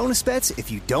 back in bonus bets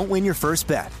if you don't win your first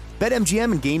bet.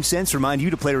 BetMGM and GameSense remind you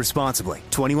to play responsibly.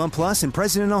 21 plus and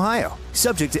present in Ohio.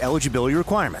 Subject to eligibility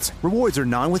requirements. Rewards are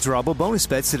non-withdrawable bonus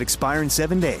bets that expire in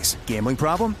 7 days. Gambling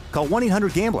problem? Call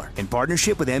 1-800-GAMBLER in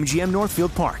partnership with MGM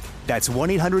Northfield Park. That's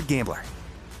 1-800-GAMBLER.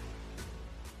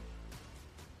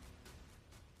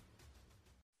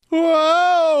 Whoa.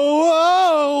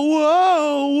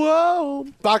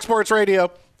 Fox Sports Radio,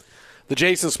 the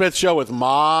Jason Smith Show with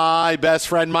my best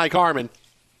friend Mike Harmon,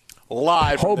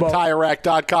 live from the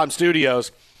TireRack.com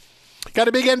studios. Got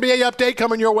a big NBA update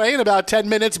coming your way in about 10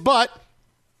 minutes, but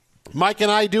Mike and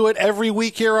I do it every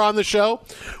week here on the show.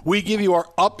 We give you our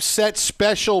upset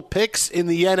special picks in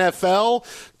the NFL,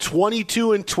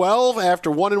 22-12 after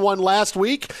 1-1 last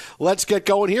week. Let's get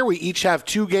going here. We each have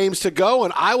 2 games to go,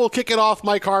 and I will kick it off,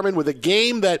 Mike Harmon, with a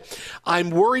game that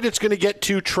I'm worried it's going to get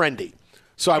too trendy.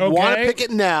 So I want to pick it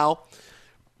now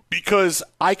because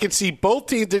I can see both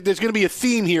teams. There's going to be a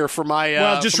theme here for my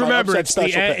well, just remember, it's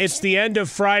the end of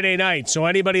Friday night, so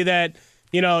anybody that,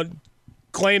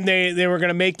 claimed they were going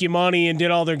to make you money and did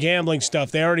all their gambling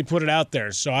stuff, they already put it out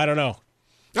there, so I don't know.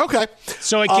 Okay.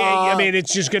 So it can't,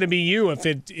 it's just going to be you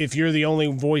if you're the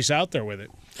only voice out there with it.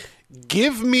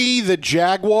 Give me the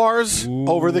Jaguars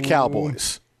over the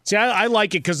Cowboys. See, I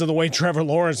like it because of the way Trevor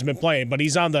Lawrence has been playing, but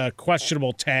he's on the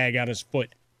questionable tag on his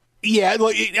foot. Yeah,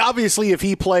 obviously if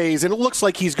he plays, and it looks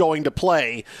like he's going to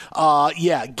play,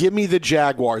 give me the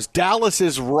Jaguars. Dallas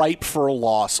is ripe for a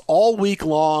loss. All week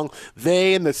long,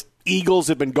 they and the Eagles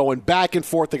have been going back and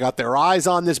forth. They got their eyes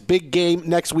on this big game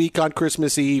next week on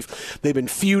Christmas Eve. They've been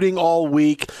feuding all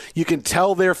week. You can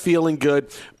tell they're feeling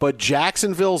good, but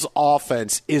Jacksonville's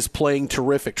offense is playing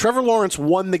terrific. Trevor Lawrence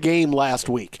won the game last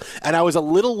week, and I was a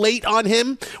little late on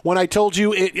him when I told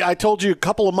you a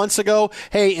couple of months ago,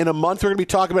 hey, in a month we're going to be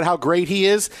talking about how great he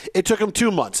is. It took him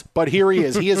 2 months, but here he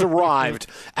is. He has arrived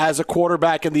as a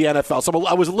quarterback in the NFL. So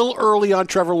I was a little early on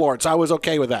Trevor Lawrence. I was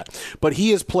okay with that. But he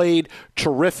has played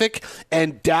terrific.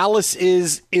 And Dallas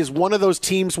is one of those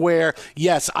teams where,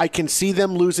 yes, I can see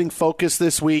them losing focus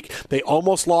this week. They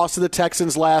almost lost to the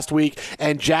Texans last week,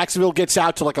 and Jacksonville gets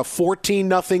out to like a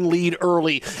 14-0 lead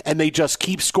early, and they just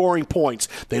keep scoring points.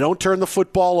 They don't turn the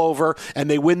football over, and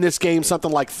they win this game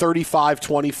something like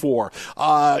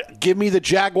 35-24. Give me the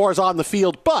Jaguars on the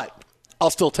field, but I'll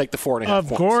still take the 4.5 points.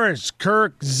 Of course,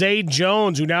 Kirk Zay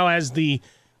Jones, who now has the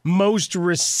most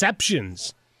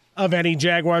receptions of any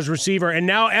Jaguars receiver. And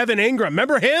now Evan Ingram.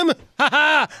 Remember him?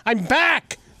 I'm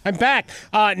back.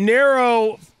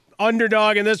 Narrow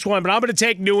underdog in this one, but I'm going to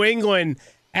take New England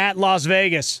at Las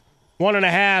Vegas.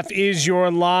 1.5 is your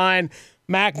line.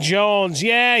 Mac Jones,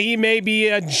 he may be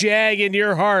a jag in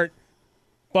your heart,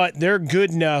 but they're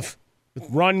good enough.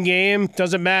 Run game,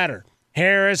 doesn't matter.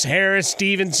 Harris,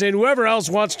 Stevenson, whoever else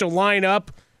wants to line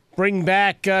up, bring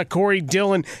back Corey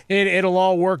Dillon, it'll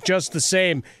all work just the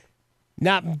same.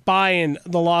 Not buying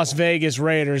the Las Vegas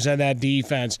Raiders and that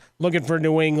defense. Looking for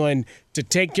New England to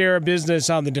take care of business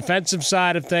on the defensive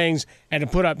side of things and to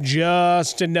put up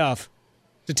just enough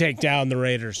to take down the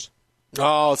Raiders.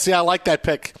 Oh, see, I like that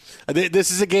pick. This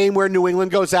is a game where New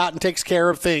England goes out and takes care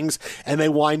of things, and they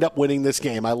wind up winning this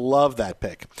game. I love that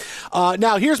pick.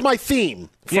 Now, here's my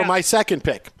theme for my second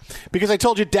pick. Because I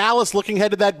told you Dallas looking ahead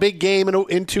to that big game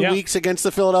in 2 weeks against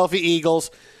the Philadelphia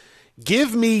Eagles.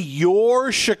 Give me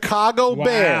your Chicago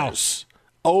Bears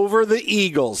over the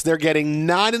Eagles. They're getting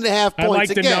 9.5 points. I like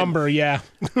again. The number, yeah.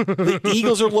 The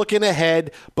Eagles are looking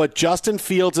ahead, but Justin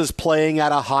Fields is playing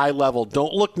at a high level.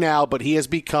 Don't look now, but he has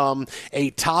become a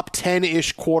top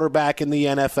 10-ish quarterback in the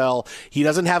NFL. He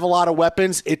doesn't have a lot of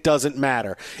weapons. It doesn't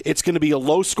matter. It's going to be a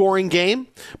low-scoring game,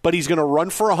 but he's going to run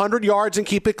for 100 yards and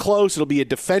keep it close. It'll be a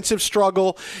defensive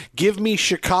struggle. Give me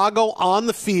Chicago on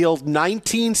the field,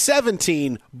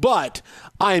 19-17, but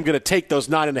I am going to take those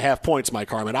 9.5 points, Mike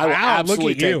Harmon. I will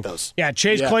absolutely take those. Yeah,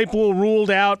 Chase Claypool ruled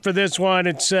out for this one.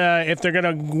 It's if they're going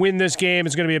to win this game,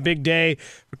 it's going to be a big day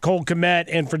for Cole Kmet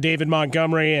and for David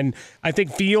Montgomery. And I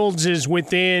think Fields is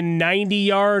within 90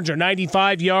 yards or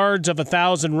 95 yards of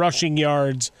 1,000 rushing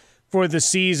yards for the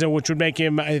season, which would make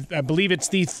him, I believe it's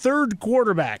the third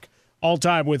quarterback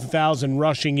all-time with 1,000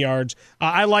 rushing yards.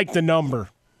 I like the number,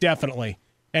 definitely.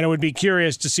 And it would be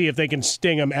curious to see if they can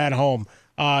sting him at home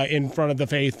in front of the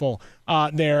faithful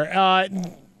there.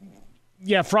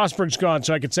 Yeah, Frostberg's gone,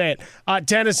 so I could say it.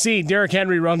 Tennessee, Derrick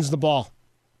Henry runs the ball,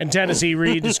 and Tennessee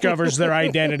rediscovers their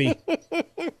identity.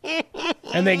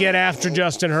 And they get after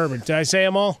Justin Herbert. Did I say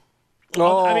them all?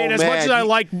 Oh, I mean, as man. much as I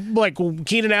like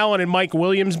Keenan Allen and Mike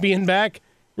Williams being back,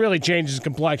 really changes the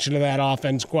complexion of that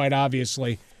offense, quite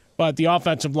obviously. But the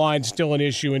offensive line's still an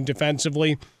issue, and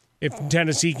defensively, if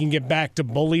Tennessee can get back to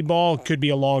bully ball, it could be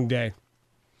a long day.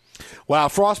 Wow,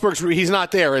 he's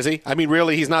not there, is he? I mean,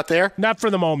 really, he's not there? Not for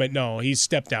the moment, no. He's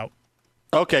stepped out.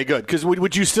 Okay, good. Because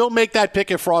would you still make that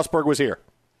pick if Frostberg was here?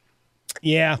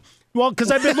 Yeah. Well, because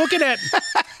I've been looking at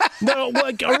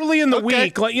early in the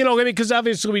week, because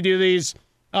obviously we do these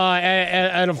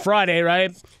at a Friday,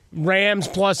 right? Rams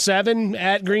 +7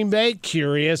 at Green Bay.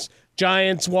 Curious.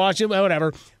 Giants, Washington,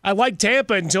 whatever. I like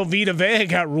Tampa until Vita Vea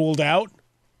got ruled out.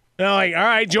 And I'm like, all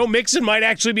right, Joe Mixon might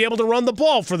actually be able to run the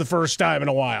ball for the first time in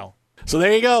a while. So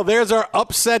there you go. There's our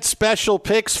upset special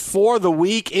picks for the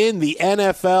week in the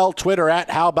NFL. Twitter at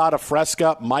How About a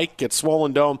Fresca. Mike at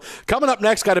Swollen Dome. Coming up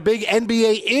next, got a big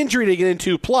NBA injury to get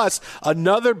into, plus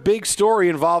another big story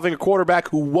involving a quarterback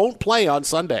who won't play on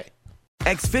Sunday.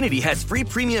 Xfinity has free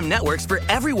premium networks for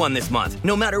everyone this month,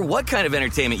 no matter what kind of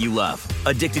entertainment you love.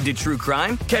 Addicted to true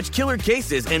crime? Catch killer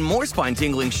cases and more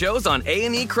spine-tingling shows on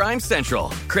A&E Crime Central.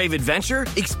 Crave adventure?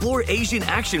 Explore Asian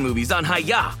action movies on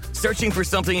Hi-Ya. Searching for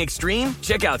something extreme?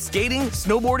 Check out skating,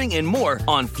 snowboarding, and more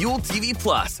on Fuel TV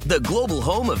Plus, the global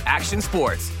home of action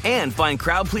sports. And find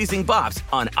crowd-pleasing bops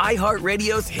on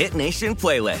iHeartRadio's Hit Nation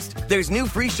playlist. There's new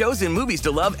free shows and movies to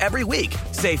love every week.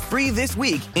 Say free this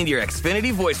week in your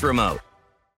Xfinity voice remote.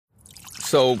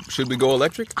 So, should we go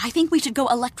electric? I think we should go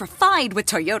electrified with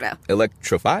Toyota.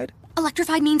 Electrified?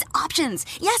 Electrified means options.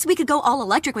 Yes, we could go all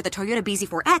electric with the Toyota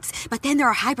BZ4X, but then there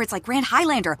are hybrids like Grand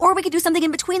Highlander, or we could do something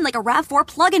in between like a RAV4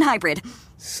 plug-in hybrid.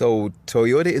 So,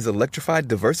 Toyota is electrified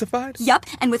diversified? Yup,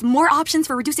 and with more options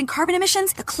for reducing carbon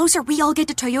emissions, the closer we all get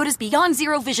to Toyota's Beyond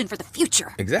Zero vision for the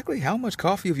future. Exactly how much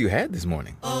coffee have you had this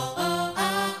morning?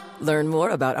 Learn more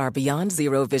about our Beyond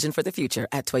Zero vision for the future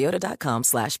at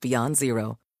toyota.com/Beyond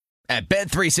Zero. At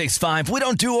Bet365, we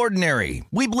don't do ordinary.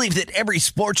 We believe that every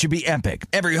sport should be epic.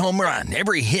 Every home run,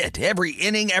 every hit, every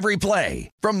inning, every play.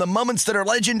 From the moments that are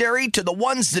legendary to the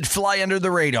ones that fly under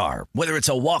the radar. Whether it's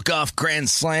a walk-off grand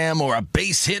slam or a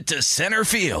base hit to center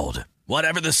field.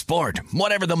 Whatever the sport,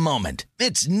 whatever the moment.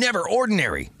 It's never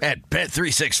ordinary at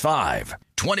Bet365.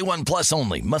 21 plus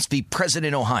only. Must be present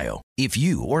in Ohio. If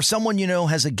you or someone you know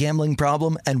has a gambling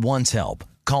problem and wants help,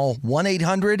 call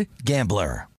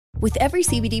 1-800-GAMBLER. With every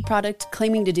CBD product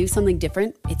claiming to do something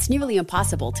different, it's nearly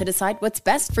impossible to decide what's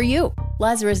best for you.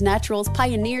 Lazarus Naturals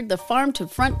pioneered the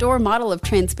farm-to-front-door model of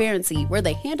transparency, where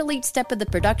they handle each step of the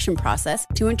production process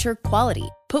to ensure quality,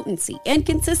 potency, and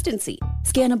consistency.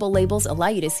 Scannable labels allow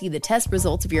you to see the test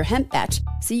results of your hemp batch,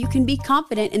 so you can be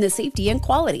confident in the safety and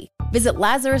quality. Visit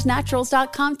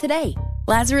LazarusNaturals.com today.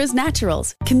 Lazarus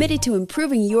Naturals, committed to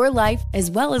improving your life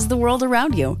as well as the world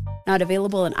around you. Not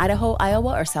available in Idaho,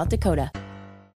 Iowa, or South Dakota.